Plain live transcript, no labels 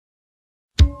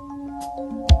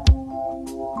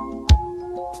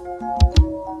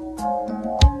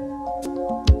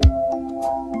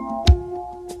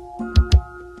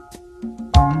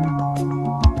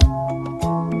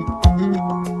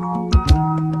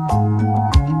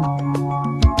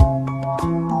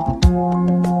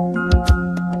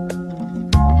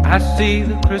I see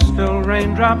the crystal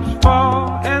raindrops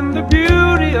fall, and the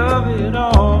beauty of it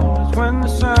all is when the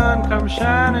sun comes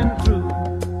shining through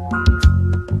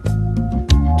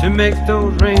to make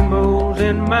those rainbows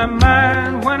in my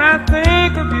mind. When I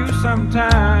think of you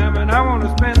sometime, and I want to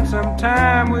spend some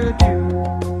time with you,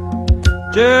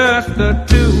 just the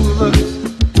two of us.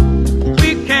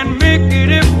 We can make it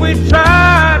if we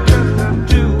try, just the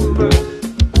two of us.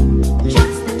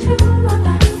 Just the two of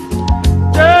us.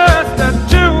 Just the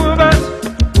two of us,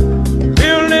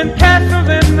 building castles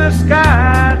in the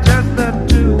sky. Just the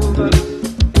two of us,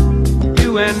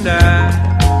 you and I.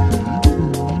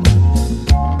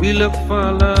 We look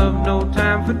for love, no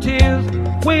time for tears.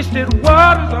 Wasted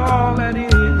water's all that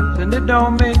is, and it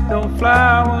don't make no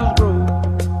flowers grow.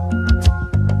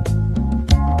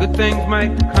 Good things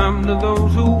might come to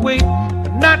those who wait,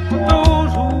 but not for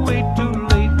those who wait too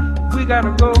late. We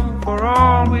gotta go for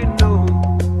all we know.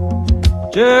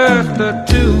 Just the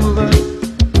two of us.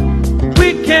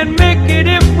 We can make it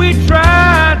if we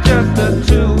try. Just the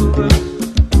two of us.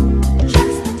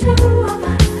 Just the two of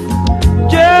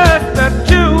us. Just the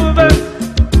two of us,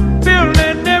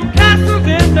 building them castles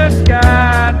in the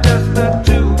sky. Just the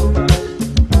two of us,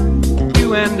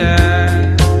 you and I.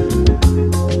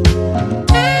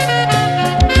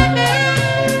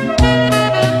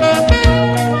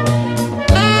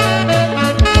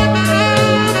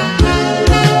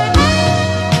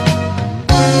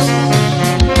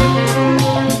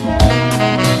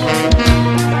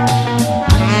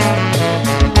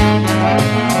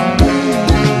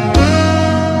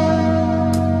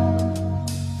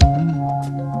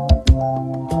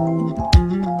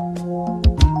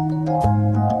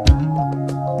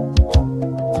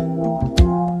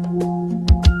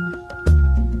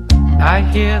 I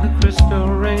hear the crystal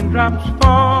raindrops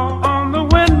fall on the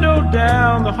window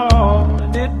down the hall,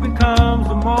 and it becomes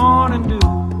the morning dew.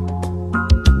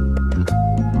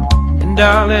 And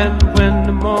darling, when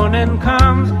the morning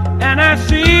comes and I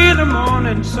see the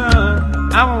morning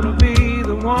sun, I wanna be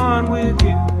the one with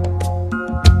you.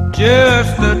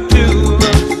 Just the